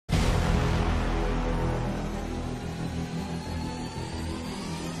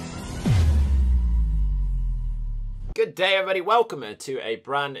Good day everybody, welcome to a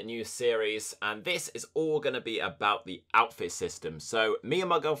brand new series, and this is all going to be about the outfit system. So me and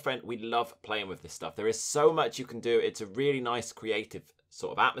my girlfriend, we love playing with this stuff. There is so much you can do. It's a really nice creative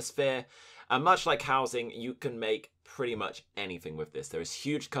sort of atmosphere, and much like housing, you can make pretty much anything with this. There is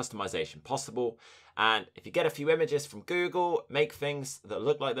huge customization possible, and if you get a few images from Google, make things that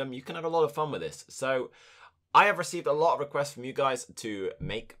look like them, you can have a lot of fun with this. So I have received a lot of requests from you guys to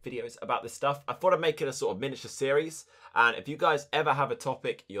make videos about this stuff. I thought I'd make it a sort of miniature series. And if you guys ever have a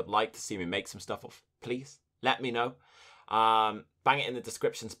topic you'd like to see me make some stuff of, please let me know. Bang it in the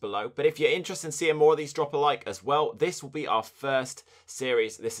descriptions below. But if you're interested in seeing more of these, drop a like as well. This will be our first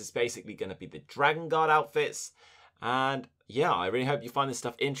series. This is basically going to be the Dragonguard outfits. And yeah, I really hope you find this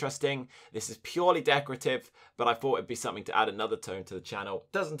stuff interesting. This is purely decorative, but I thought it'd be something to add another tone to the channel.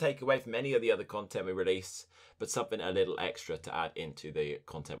 Doesn't take away from any of the other content we release, but something a little extra to add into the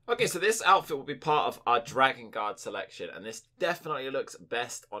content. Okay, so this outfit will be part of our Dragonguard selection, and this definitely looks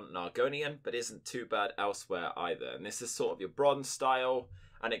best on an Argonian, but isn't too bad elsewhere either. And this is sort of your bronze style,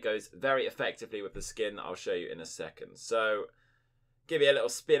 and it goes very effectively with the skin that I'll show you in a second. So give you a little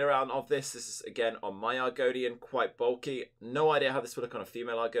spin around of this. This is again on my Argonian, quite bulky. No idea how this would look on a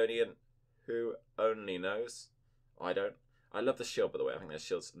female Argonian. Who only knows? I don't. I love the shield, by the way. I think the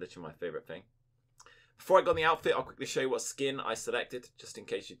shield's literally my favourite thing. Before I go on the outfit, I'll quickly show you what skin I selected, just in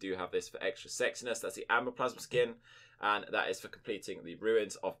case you do have this for extra sexiness. That's the Amber Plasma skin, and that is for completing the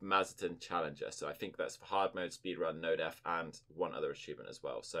Ruins of Mazatlan Challenger. So I think that's for hard mode, speedrun, no def, and one other achievement as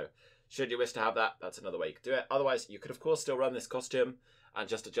well. So should you wish to have that, that's another way you could do it. Otherwise, you could of course still run this costume and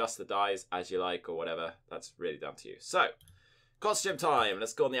just adjust the dyes as you like or whatever. That's really down to you. So, costume time.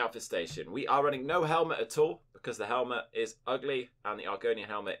 Let's go on the outfit station. We are running no helmet at all because the helmet is ugly and the Argonian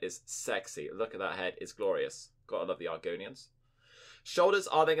helmet is sexy. Look at that head. It's glorious. Gotta love the Argonians. Shoulders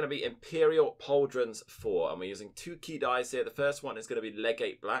are they going to be Imperial Pauldrons 4, and we're using two key dyes here. The first one is going to be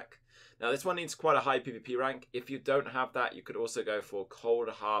Legate Black. Now this one needs quite a high PvP rank. If you don't have that, you could also go for Cold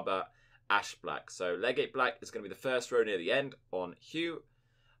Harbor Ash Black. So Legate Black is going to be the first row near the end on Hue,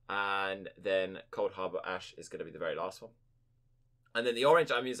 and then Cold Harbor Ash is going to be the very last one. And then the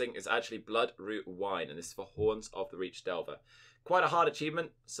orange I'm using is actually Bloodroot Wine, and this is for Horns of the Reach Delver. Quite a hard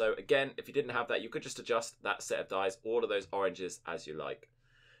achievement, so again, if you didn't have that, you could just adjust that set of dyes, all of those oranges as you like.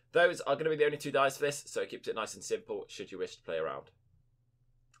 Those are going to be the only two dyes for this, so it keeps it nice and simple should you wish to play around.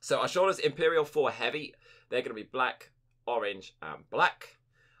 So our shoulders, Imperial 4 Heavy, they're going to be black, orange, and black.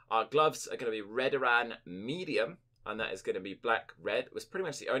 Our gloves are going to be Redoran Medium, and that is going to be black, red. It was pretty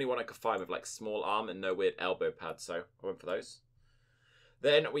much the only one I could find with like small arm and no weird elbow pads, so I went for those.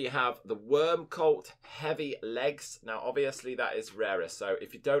 Then we have the Worm Colt Heavy Legs. Now, obviously, that is rarest. So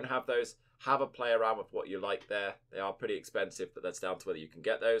if you don't have those, have a play around with what you like there. They are pretty expensive, but that's down to whether you can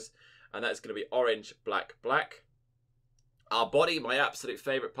get those. And that's going to be orange, black, black. Our body, my absolute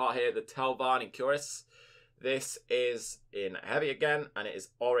favourite part here, the Telvan Incurus. This is in heavy again, and it is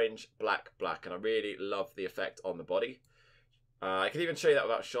orange, black, black. And I really love the effect on the body. I can even show you that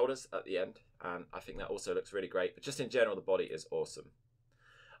without shoulders at the end. And I think that also looks really great. But just in general, the body is awesome.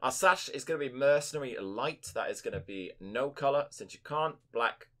 Our sash is going to be Mercenary Light. That is going to be no colour, since you can't.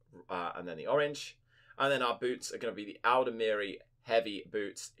 Black, and then the orange. And then our boots are going to be the Aldemiri Heavy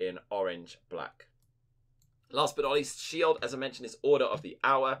Boots in orange, black. Last but not least, shield, as I mentioned, is Order of the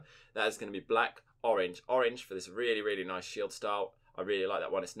Hour. That is going to be black, orange, orange for this really, really nice shield style. I really like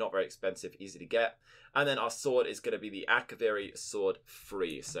that one. It's not very expensive, easy to get. And then our sword is going to be the Akaviri Sword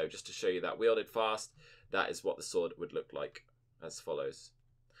Free. So just to show you that wielded fast, that is what the sword would look like as follows.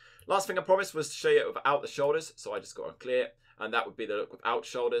 Last thing I promised was to show you it without the shoulders, so I just got on clear, and that would be the look without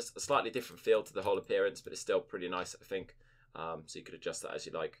shoulders. A slightly different feel to the whole appearance, but it's still pretty nice, I think. So you could adjust that as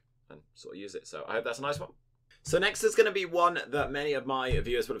you like and sort of use it. So I hope that's a nice one. So next is going to be one that many of my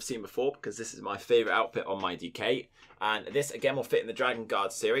viewers would have seen before, because this is my favourite outfit on my DK, and this again will fit in the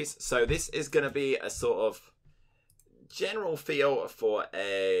Dragonguard series. So this is going to be a sort of general feel for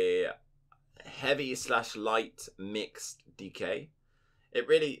a heavy / light mixed DK. It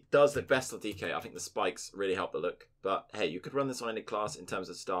really does look best on DK. I think the spikes really help the look. But hey, you could run this on any class in terms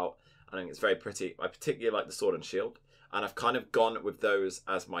of style. I think it's very pretty. I particularly like the sword and shield. And I've kind of gone with those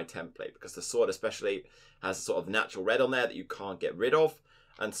as my template, because the sword especially has a sort of natural red on there that you can't get rid of.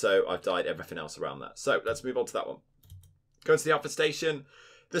 And so I've dyed everything else around that. So let's move on to that one. Going to the outfit station.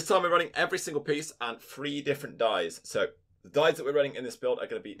 This time we're running every single piece and 3 different dyes. So the dyes that we're running in this build are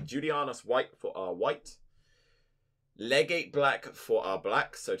going to be Julianus White for our white. Legate Black for our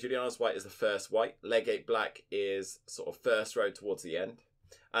black. So Julianus White is the first white. Legate Black is sort of first row towards the end.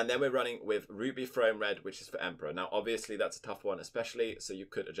 And then we're running with Ruby Throne Red, which is for Emperor. Now, obviously, that's a tough one, especially, so you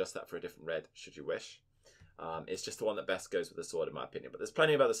could adjust that for a different red, should you wish. It's just the one that best goes with the sword in my opinion. But there's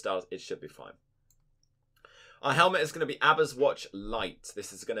plenty of other styles. It should be fine. Our helmet is going to be Abba's Watch Light.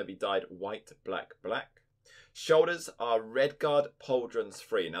 This is going to be dyed white, black, black. Shoulders are Redguard Pauldrons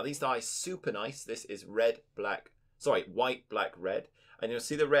Free. Now these dyes super nice. This is white, black, red. And you'll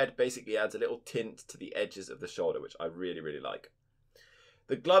see the red basically adds a little tint to the edges of the shoulder, which I really, really like.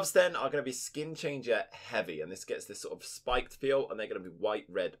 The gloves then are going to be Skin Changer Heavy. And this gets this sort of spiked feel. And they're going to be white,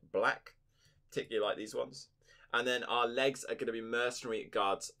 red, black. Particularly like these ones. And then our legs are going to be Mercenary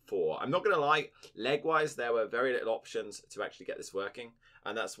Guards 4. I'm not going to lie, leg-wise, there were very little options to actually get this working.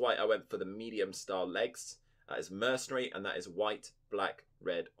 And that's why I went for the medium style legs. That is Mercenary, and that is white, black,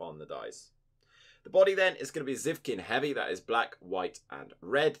 red on the dies. The body then is going to be Zivkin Heavy. That is black, white, and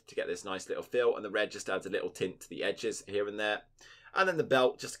red to get this nice little feel. And the red just adds a little tint to the edges here and there. And then the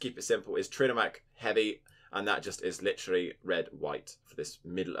belt, just to keep it simple, is Trinomac Heavy. And that just is literally red, white for this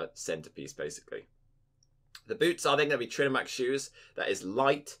middle centerpiece, basically. The boots are then going to be Trinomac shoes. That is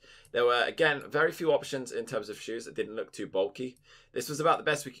light. There were, again, very few options in terms of shoes that didn't look too bulky. This was about the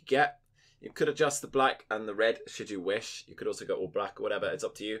best we could get. You could adjust the black and the red should you wish. You could also go all black or whatever. It's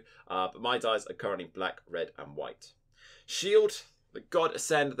up to you. But my dyes are currently black, red, and white. Shield, the God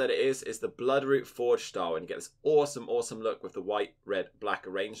Ascend that it is the Bloodroot Forge style. And you get this awesome, awesome look with the white, red, black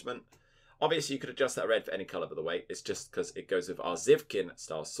arrangement. Obviously, you could adjust that red for any colour, by the way. It's just because it goes with our Zivkin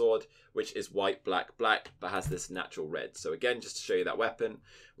style sword, which is white, black, black, but has this natural red. So again, just to show you that weapon,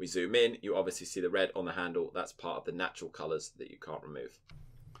 we zoom in. You obviously see the red on the handle. That's part of the natural colours that you can't remove.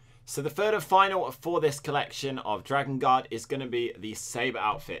 So the third and final for this collection of Dragonguard is going to be the Saber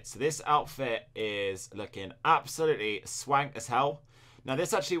outfit. So this outfit is looking absolutely swank as hell. Now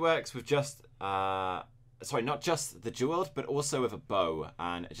this actually works with just... sorry, not just the jeweled, but also with a bow.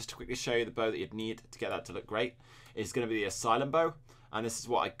 And just to quickly show you the bow that you'd need to get that to look great is going to be the Asylum bow. And this is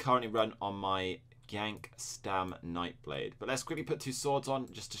what I currently run on my Gank Stam Nightblade. But let's quickly put two swords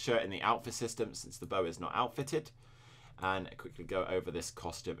on just to show it in the outfit system since the bow is not outfitted. And quickly go over this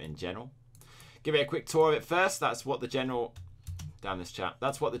costume in general. Give it a quick tour of it first. That's what the general... Down this chat.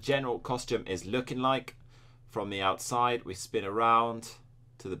 That's what the general costume is looking like. From the outside, we spin around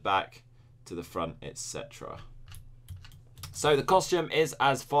to the back, to the front, etc. So the costume is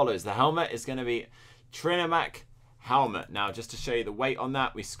as follows. The helmet is going to be Trinomac helmet. Now just to show you the weight on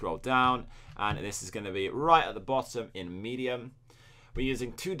that, we scroll down and this is going to be right at the bottom in medium. We're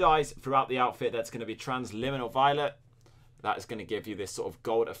using two dyes throughout the outfit. That's going to be Transliminal Violet. That is going to give you this sort of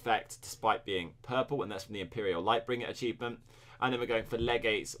gold effect despite being purple, and that's from the Imperial Lightbringer achievement. And then we're going for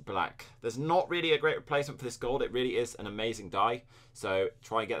Legates Black. There's not really a great replacement for this gold. It really is an amazing dye. So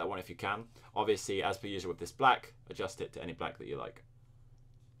try and get that one if you can. Obviously, as per usual with this black, adjust it to any black that you like.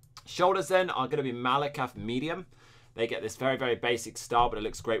 Shoulders then are going to be Malakath Medium. They get this very, very basic style, but it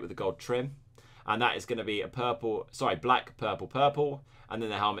looks great with the gold trim. And that is going to be a purple, sorry, black, purple, purple. And then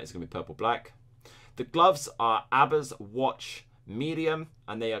the helmet is going to be purple, black. The gloves are Abba's Watch Medium.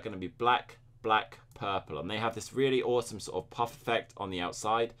 And they are going to be black, black, purple, and they have this really awesome sort of puff effect on the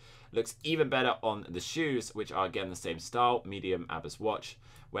outside. Looks even better on the shoes, which are again the same style, medium Abba's Watch,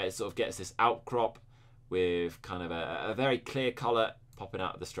 where it sort of gets this outcrop with kind of a very clear color popping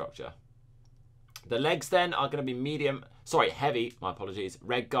out of the structure. The legs then are going to be medium, sorry, heavy, my apologies,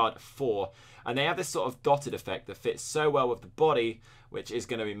 Redguard 4, and they have this sort of dotted effect that fits so well with the body, which is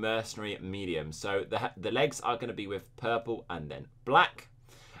going to be Mercenary Medium. So the legs are going to be with purple and then black.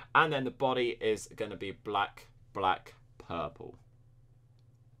 And then the body is going to be black, black, purple.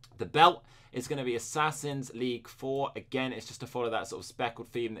 The belt is going to be Assassin's League 4. Again, it's just to follow that sort of speckled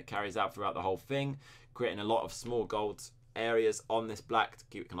theme that carries out throughout the whole thing, creating a lot of small gold areas on this black to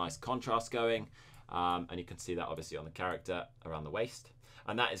keep a nice contrast going. And you can see that obviously on the character around the waist.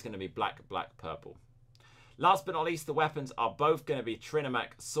 And that is going to be black, black, purple. Last but not least, the weapons are both going to be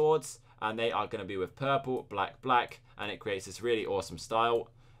Trinomac swords. And they are going to be with purple, black, black. And it creates this really awesome style.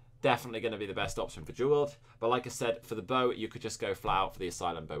 Definitely going to be the best option for jeweled. But like I said, for the bow, you could just go flat out for the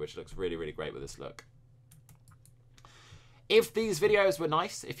Asylum bow, which looks really, really great with this look. If these videos were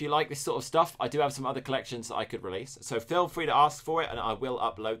nice, if you like this sort of stuff, I do have some other collections that I could release. So feel free to ask for it and I will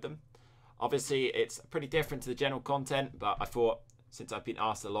upload them. Obviously, it's pretty different to the general content, but I thought since I've been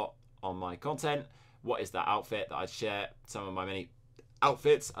asked a lot on my content, what is that outfit, that I'd share some of my many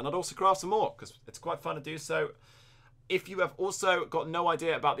outfits, and I'd also craft some more because it's quite fun to do so. If you have also got no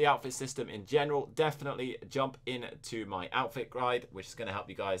idea about the outfit system in general, definitely jump into my outfit guide, which is going to help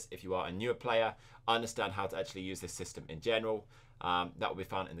you guys, if you are a newer player, understand how to actually use this system in general. That will be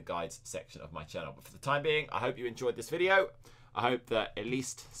found in the guides section of my channel. But for the time being, I hope you enjoyed this video. I hope that at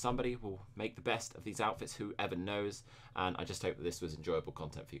least somebody will make the best of these outfits, whoever knows. And I just hope that this was enjoyable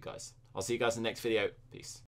content for you guys. I'll see you guys in the next video. Peace.